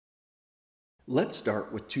Let's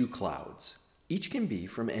start with two clouds. Each can be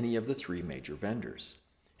from any of the three major vendors.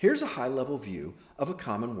 Here's a high-level view of a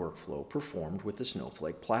common workflow performed with the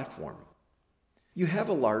Snowflake platform. You have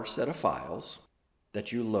a large set of files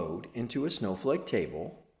that you load into a Snowflake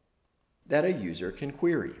table that a user can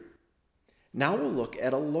query. Now we'll look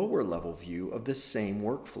at a lower-level view of the same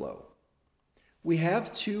workflow. We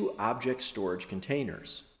have two object storage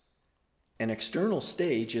containers. An external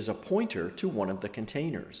stage is a pointer to one of the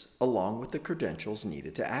containers, along with the credentials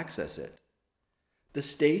needed to access it. The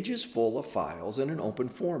stage is full of files in an open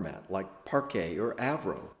format, like Parquet or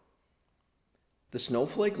Avro. The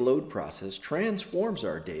Snowflake load process transforms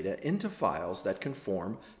our data into files that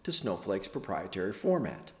conform to Snowflake's proprietary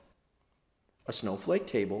format. A Snowflake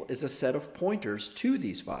table is a set of pointers to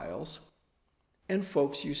these files, and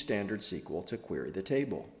folks use standard SQL to query the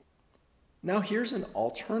table. Now here's an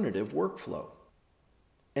alternative workflow.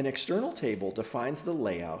 An external table defines the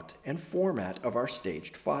layout and format of our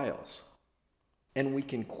staged files, and we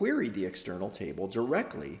can query the external table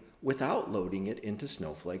directly without loading it into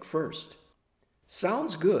Snowflake first.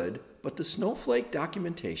 Sounds good, but the Snowflake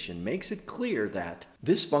documentation makes it clear that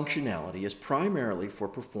this functionality is primarily for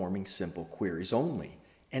performing simple queries only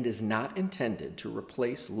and is not intended to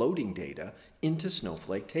replace loading data into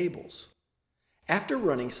Snowflake tables. After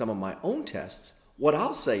running some of my own tests, what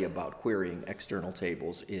I'll say about querying external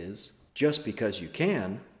tables is, just because you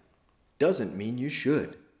can, doesn't mean you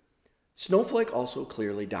should. Snowflake also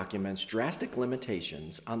clearly documents drastic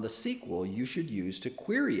limitations on the SQL you should use to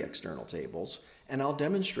query external tables, and I'll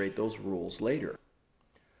demonstrate those rules later.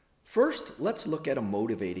 First, let's look at a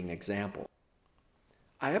motivating example.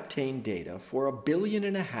 I obtained data for 1.5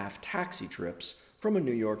 billion taxi trips from a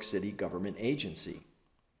New York City government agency.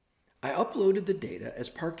 I uploaded the data as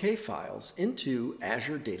Parquet files into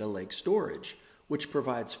Azure Data Lake Storage, which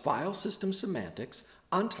provides file system semantics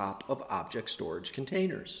on top of object storage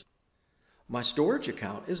containers. My storage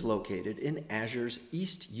account is located in Azure's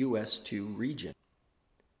East US2 region.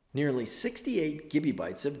 Nearly 68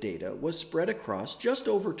 gigabytes of data was spread across just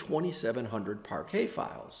over 2,700 Parquet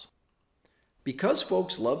files. Because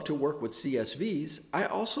folks love to work with CSVs, I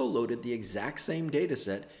also loaded the exact same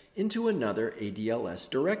dataset into another ADLS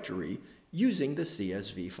directory using the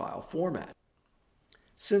CSV file format.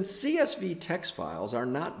 Since CSV text files are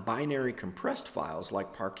not binary compressed files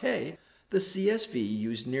like Parquet, the CSV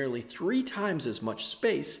used nearly 3 times as much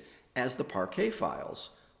space as the Parquet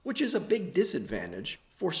files, which is a big disadvantage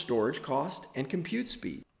for storage cost and compute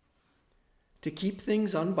speed. To keep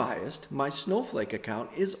things unbiased, my Snowflake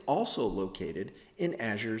account is also located in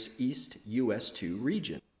Azure's East US2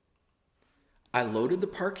 region. I loaded the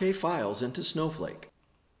Parquet files into Snowflake.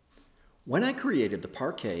 When I created the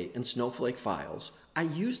Parquet and Snowflake files, I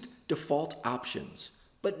used default options,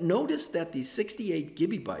 but notice that these 68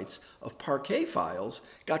 gigabytes of Parquet files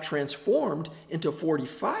got transformed into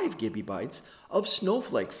 45 gigabytes of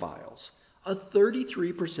Snowflake files, a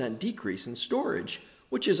 33% decrease in storage,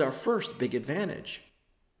 which is our first big advantage.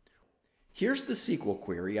 Here's the SQL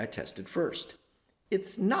query I tested first.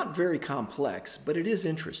 It's not very complex, but it is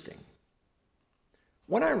interesting.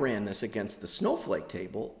 When I ran this against the Snowflake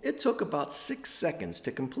table, it took about 6 seconds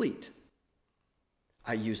to complete.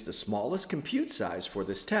 I used the smallest compute size for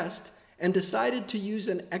this test and decided to use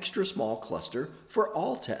an extra small cluster for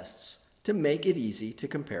all tests to make it easy to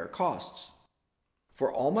compare costs.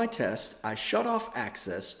 For all my tests, I shut off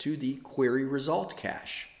access to the query result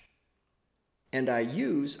cache, and I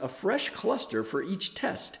use a fresh cluster for each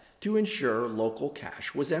test to ensure local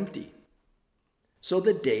cache was empty. So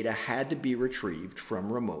the data had to be retrieved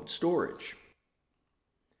from remote storage.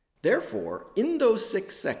 Therefore, in those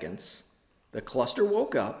 6 seconds, the cluster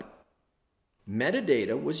woke up,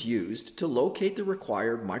 metadata was used to locate the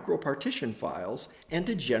required micropartition files and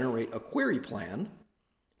to generate a query plan.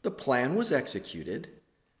 The plan was executed,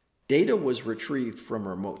 data was retrieved from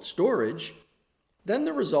remote storage, then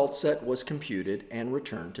the result set was computed and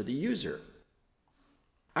returned to the user.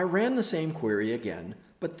 I ran the same query again,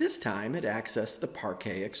 but this time it accessed the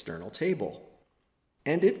Parquet external table,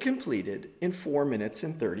 and it completed in 4 minutes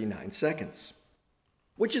and 39 seconds,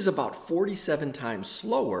 which is about 47 times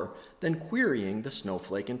slower than querying the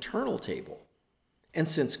Snowflake internal table. And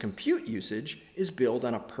since compute usage is billed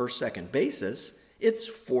on a per-second basis, it's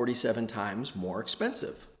 47 times more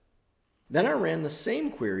expensive. Then I ran the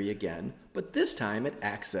same query again, but this time it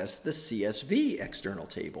accessed the CSV external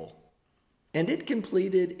table, and it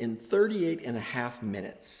completed in 38.5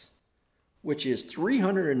 minutes, which is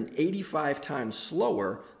 385 times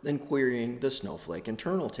slower than querying the Snowflake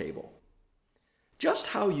internal table. Just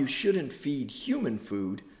how you shouldn't feed human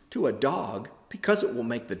food to a dog because it will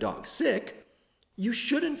make the dog sick, You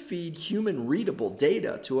shouldn't feed human-readable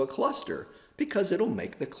data to a cluster because it'll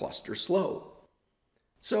make the cluster slow.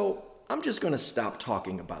 So I'm just going to stop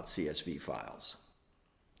talking about CSV files.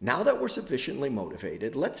 Now that we're sufficiently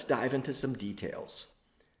motivated, let's dive into some details.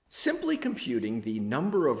 Simply computing the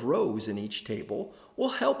number of rows in each table will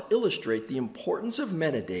help illustrate the importance of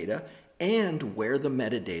metadata and where the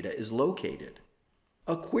metadata is located.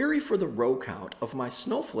 A query for the row count of my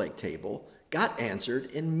Snowflake table got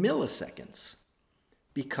answered in milliseconds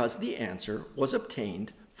because the answer was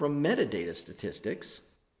obtained from metadata statistics,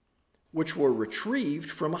 which were retrieved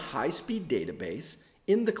from a high-speed database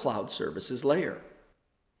in the cloud services layer.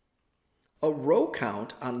 A row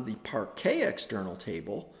count on the Parquet external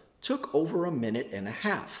table took over 1.5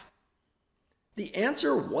 minutes. The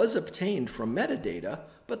answer was obtained from metadata,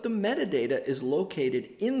 but the metadata is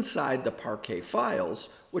located inside the Parquet files,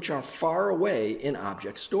 which are far away in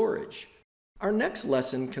object storage. Our next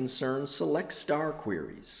lesson concerns select star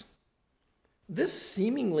queries. This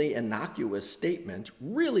seemingly innocuous statement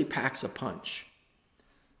really packs a punch.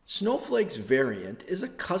 Snowflake's variant is a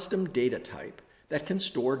custom data type that can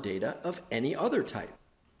store data of any other type.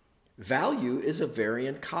 Value is a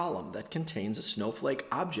variant column that contains a Snowflake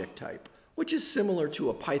object type, which is similar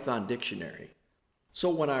to a Python dictionary.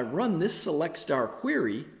 So when I run this select star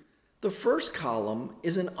query, the first column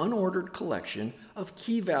is an unordered collection of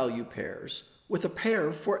key value pairs with a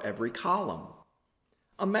pair for every column.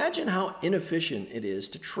 Imagine how inefficient it is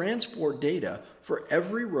to transport data for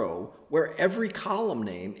every row where every column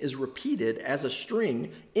name is repeated as a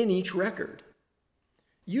string in each record.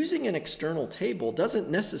 Using an external table doesn't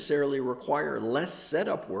necessarily require less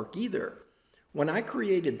setup work either. When I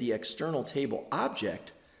created the external table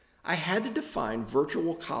object, I had to define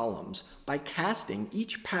virtual columns by casting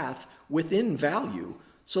each path within value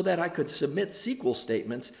so that I could submit SQL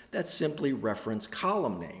statements that simply reference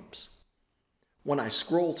column names. When I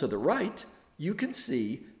scroll to the right, you can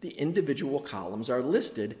see the individual columns are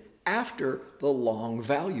listed after the long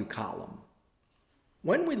value column.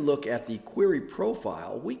 When we look at the query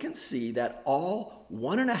profile, we can see that all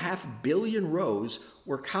 1.5 billion rows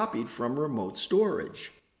were copied from remote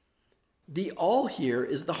storage. The all here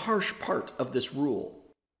is the harsh part of this rule.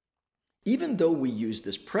 Even though we use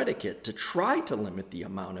this predicate to try to limit the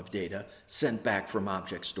amount of data sent back from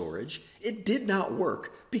object storage, it did not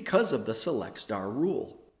work because of the select star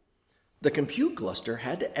rule. The compute cluster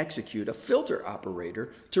had to execute a filter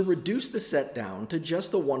operator to reduce the set down to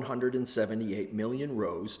just the 178 million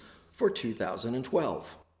rows for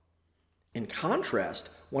 2012. In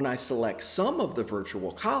contrast, when I select some of the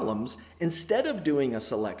virtual columns, instead of doing a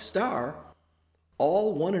select star,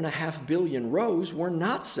 all 1.5 billion rows were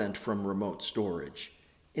not sent from remote storage.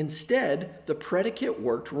 Instead, the predicate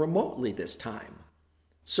worked remotely this time.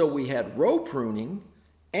 So we had row pruning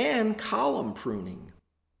and column pruning.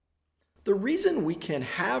 The reason we can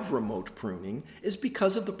have remote pruning is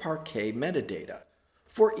because of the Parquet metadata.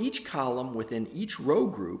 For each column within each row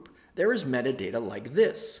group, there is metadata like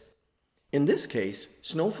this. In this case,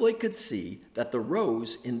 Snowflake could see that the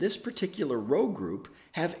rows in this particular row group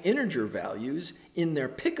have integer values in their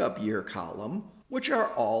pickup year column, which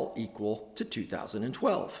are all equal to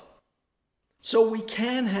 2012. So we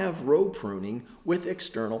can have row pruning with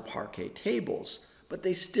external Parquet tables, but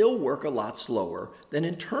they still work a lot slower than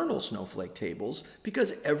internal Snowflake tables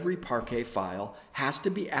because every Parquet file has to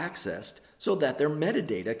be accessed so that their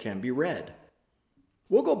metadata can be read.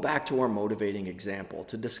 We'll go back to our motivating example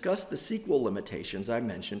to discuss the SQL limitations I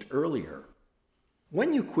mentioned earlier.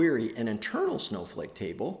 When you query an internal Snowflake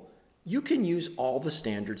table, you can use all the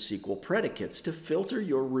standard SQL predicates to filter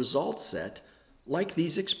your result set like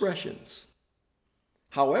these expressions.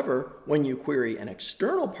 However, when you query an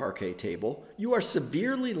external Parquet table, you are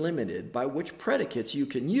severely limited by which predicates you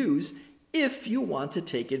can use if you want to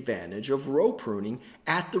take advantage of row pruning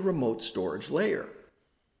at the remote storage layer.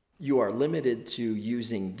 You are limited to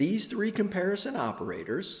using these 3 comparison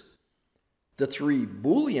operators, the 3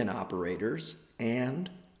 Boolean operators,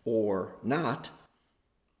 and, or, not,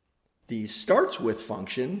 the starts with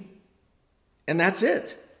function, and that's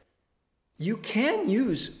it. You can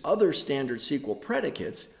use other standard SQL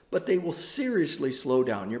predicates, but they will seriously slow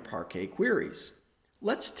down your Parquet queries.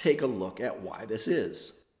 Let's take a look at why this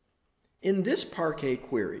is. In this Parquet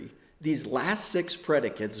query, these last 6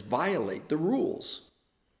 predicates violate the rules.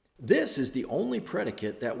 This is the only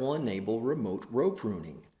predicate that will enable remote row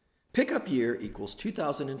pruning. Pickup year equals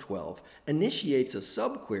 2012 initiates a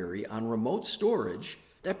subquery on remote storage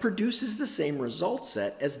that produces the same result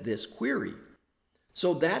set as this query.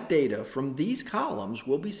 So that data from these columns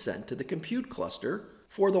will be sent to the compute cluster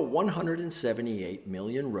for the 178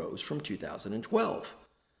 million rows from 2012.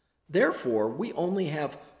 Therefore, we only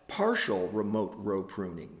have partial remote row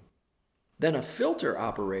pruning. Then a filter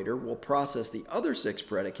operator will process the other 6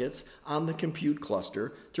 predicates on the compute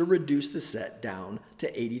cluster to reduce the set down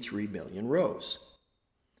to 83 million rows.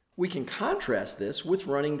 We can contrast this with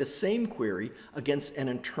running the same query against an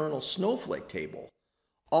internal Snowflake table.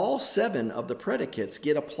 All 7 of the predicates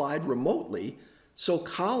get applied remotely, so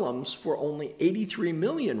columns for only 83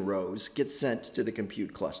 million rows get sent to the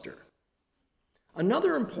compute cluster.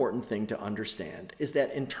 Another important thing to understand is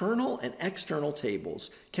that internal and external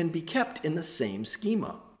tables can be kept in the same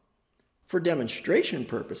schema. For demonstration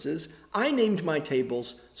purposes, I named my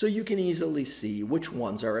tables so you can easily see which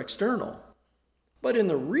ones are external. But in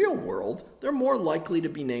the real world, they're more likely to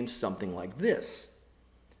be named something like this.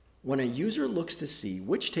 When a user looks to see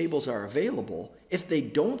which tables are available, if they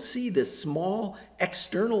don't see this small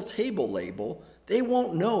external table label, they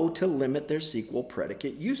won't know to limit their SQL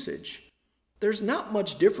predicate usage. There's not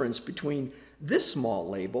much difference between this small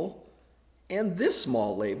label and this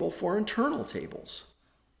small label for internal tables.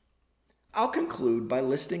 I'll conclude by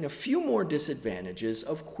listing a few more disadvantages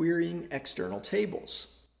of querying external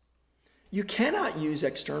tables. You cannot use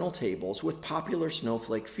external tables with popular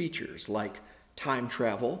Snowflake features like time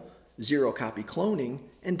travel, zero-copy cloning,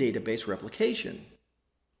 and database replication.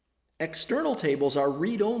 External tables are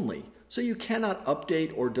read-only, so you cannot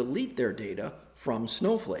update or delete their data from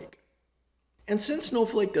Snowflake. And since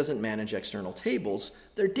Snowflake doesn't manage external tables,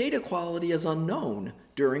 their data quality is unknown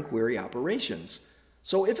during query operations.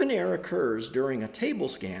 So if an error occurs during a table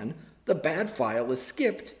scan, the bad file is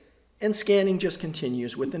skipped and scanning just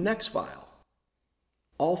continues with the next file.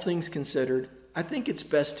 All things considered, I think it's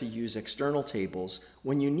best to use external tables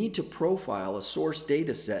when you need to profile a source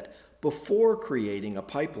data set before creating a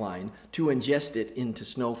pipeline to ingest it into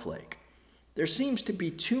Snowflake. There seems to be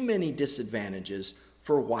too many disadvantages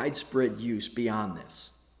for widespread use beyond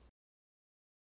this.